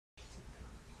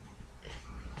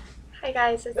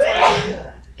Hi guys, it's Abby,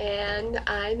 and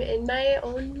I'm in my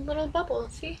own little bubble.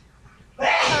 See?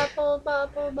 Bubble,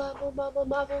 bubble, bubble, bubble,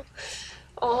 bubble.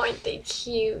 Oh, aren't they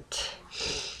cute?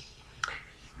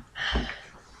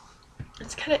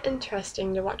 It's kind of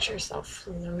interesting to watch yourself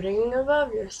floating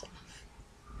above yourself.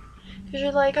 Because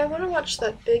you're like, I want to watch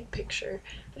that big picture.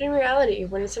 But in reality,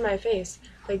 when it's in my face,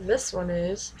 like this one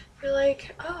is, you're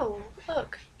like, oh,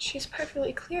 look, she's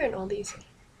perfectly clear in all these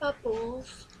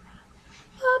bubbles.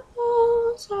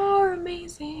 Bubbles are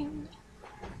amazing.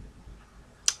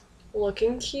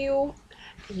 Looking cute.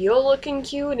 You're looking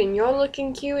cute, and you're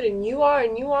looking cute, and you are,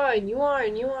 and you are, and you are,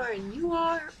 and you are, and you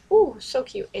are. Ooh, so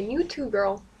cute. And you too,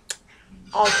 girl.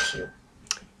 All cute.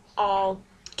 All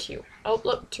cute. Oh,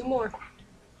 look, two more.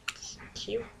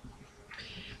 Cute.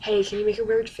 Hey, can you make a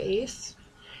weird face?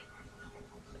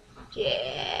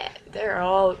 Yeah, they're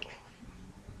all.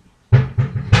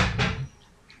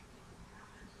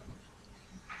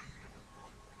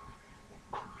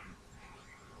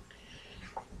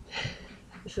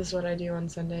 This is what I do on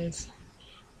Sundays.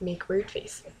 Make weird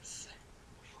faces.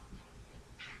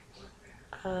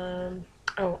 Oh,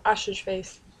 ostrich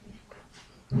face.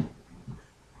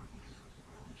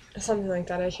 Something like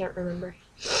that, I can't remember.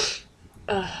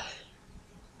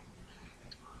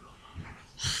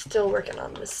 Still working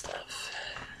on this stuff.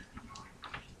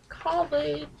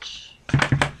 College.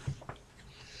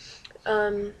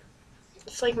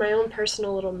 It's like my own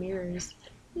personal little mirrors.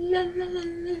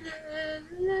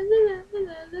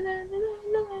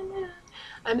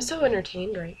 I'm so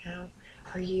entertained right now.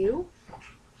 Are you?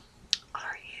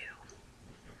 Are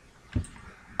you?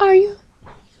 Are you?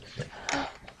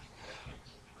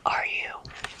 Are you?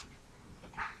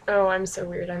 Oh, I'm so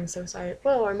weird. I'm so sorry.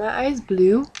 Whoa, are my eyes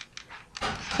blue?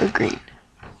 Or green?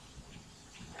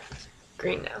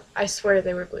 Green now. I swear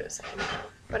they were blue a second ago.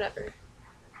 Whatever.